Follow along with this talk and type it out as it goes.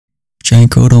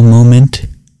GiantGrotle moment.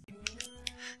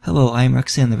 Hello, I am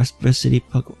Roxanne, the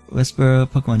Westboro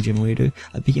Pokemon Gym Leader.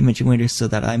 I became a gym leader so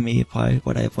that I may apply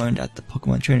what I have learned at the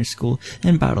Pokemon Trainer School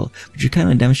in battle. Would you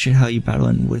kindly demonstrate how you battle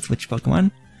and with which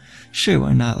Pokemon? Sure,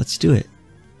 why not? Let's do it.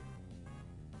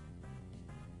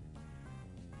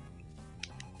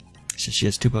 So she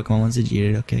has two Pokemon, one's a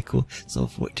Geodude. Okay, cool. It's level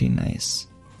 14, nice.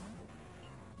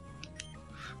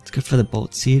 Let's go for the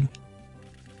Bolt Seed.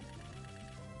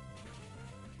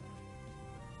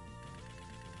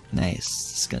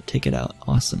 Nice. Just gonna take it out.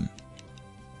 Awesome.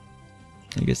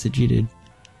 I guess the Geodude.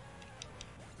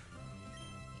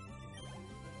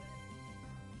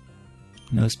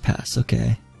 Nose pass.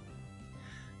 Okay.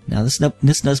 Now this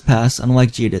nose pass,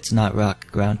 unlike Geodude, it's not rock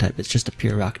ground type. It's just a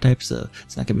pure rock type, so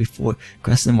it's not gonna be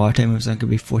grass and water type moves. Not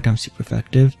gonna be 4 times super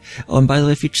effective. Oh, and by the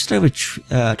way, if you start with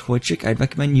Torchic, I'd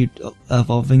recommend you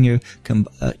evolving your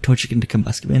Torchic into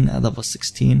Combustion at level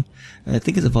 16. I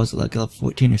think it evolves at like level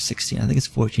 14 or 16. I think it's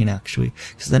 14 actually,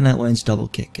 because then it learns Double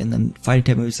Kick, and then fighting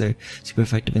type moves are super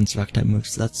effective against rock type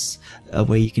moves. So that's a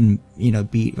way you can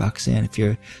beat Roxanne if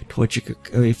your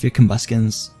Torchic or if your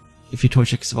Combustions. If your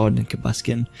Torchic is evolved in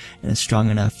Combustion and is strong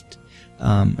enough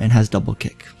and has Double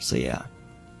Kick. So yeah.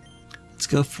 Let's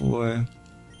go for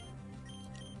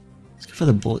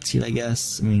the Bolt Seed, I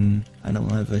guess. I mean, I don't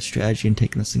have a strategy in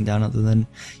taking this thing down other than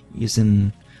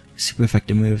using super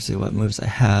effective moves or what moves I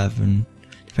have, and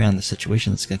depending on the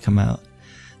situation that's gonna come out.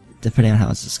 Depending on how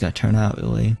it's just gonna turn out,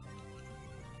 really.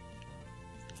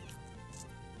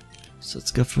 So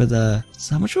let's go for so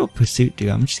how much will Pursuit do?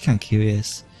 I'm just kinda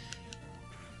curious.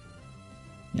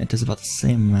 Yeah, it does about the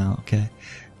same amount, okay.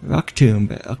 Rock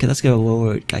Tomb, okay, that's gonna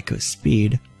lower Geico's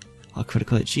speed. I'll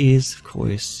critical hit G's, of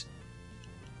course.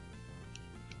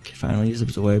 Okay, finally use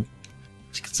Absorb.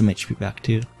 Let's get some HP back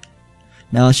too.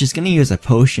 Now she's gonna use a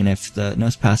potion if the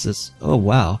nose passes. Oh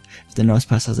wow, if the nose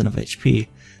pass has enough HP.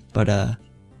 But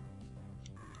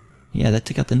yeah, that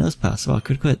took out the nose pass. Wow,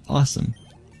 critical hit, awesome.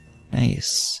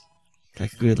 Nice.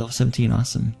 Geico grew level 17,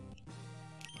 awesome.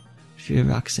 Fear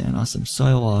Roxanne, awesome. So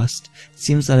I lost. It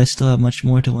seems that I still have much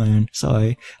more to learn.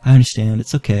 Sorry, I understand.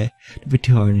 It's okay. Don't be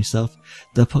too hard on yourself.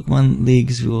 The Pokemon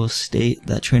League's rules state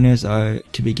that trainers are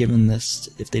to be given this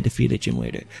if they defeat a gym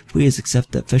leader. Please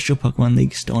accept the official Pokemon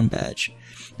League Stone Badge.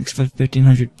 Thanks for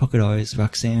 1,500 Pokédollars,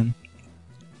 Roxanne.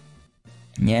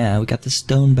 Yeah, we got the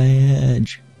Stone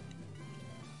Badge.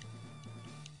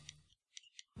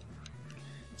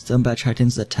 Stone Badge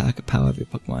heightens the attack power of your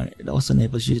Pokemon. It also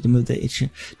enables you to move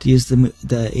use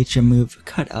the HM move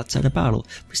Cut outside of battle.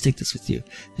 Please take this with you.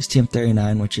 There's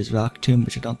TM39, which is Rock Tomb,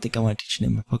 which I don't think I want to teach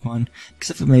any of my Pokemon,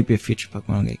 except for maybe a future Pokemon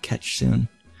I'm gonna catch soon.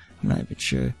 I'm not even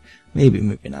sure. Maybe,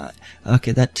 maybe not.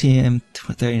 Okay, that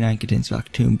TM39 contains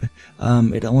Rock Tomb.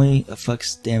 It only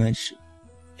affects damage.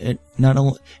 It not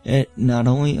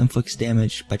only inflicts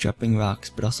damage by dropping rocks,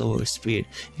 but also lowers speed.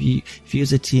 If you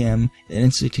use a TM, it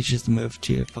instantly teaches the move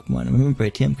to your Pokemon. Remember,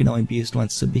 a TM can only be used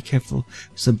once, so be careful.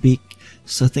 So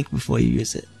think before you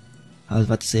use it. I was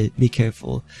about to say, be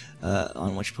careful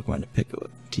on which Pokemon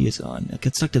to use it on. I'll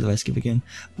get stuck to the rescue again.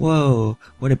 Whoa!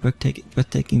 What a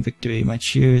breathtaking victory! My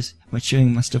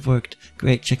cheering must have worked.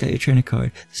 Great! Check out your trainer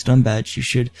card. The Stone Badge you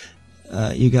should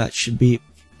be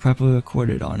properly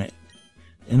recorded on it.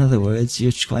 In other words,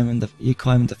 you climbed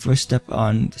the first step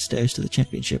on the stairs to the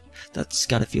championship. That's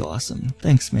gotta feel awesome.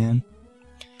 Thanks, man.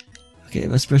 Okay,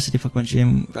 Westboro City Pokemon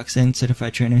Gym, Roxanne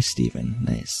Certified Trainer, Steven.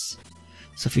 Nice.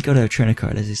 So if we go to our trainer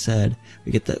card, as he said,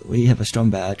 we have a Stone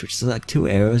Badge, which is like 2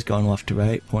 arrows going left to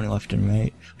right, pointing left and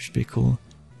right, which would be cool.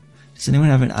 Does anyone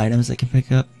have any items they can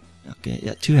pick up? Okay,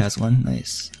 yeah, 2 has one.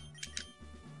 Nice.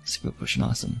 Super Potion,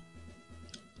 awesome.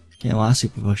 Okay, a lot of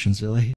Super Potions, really.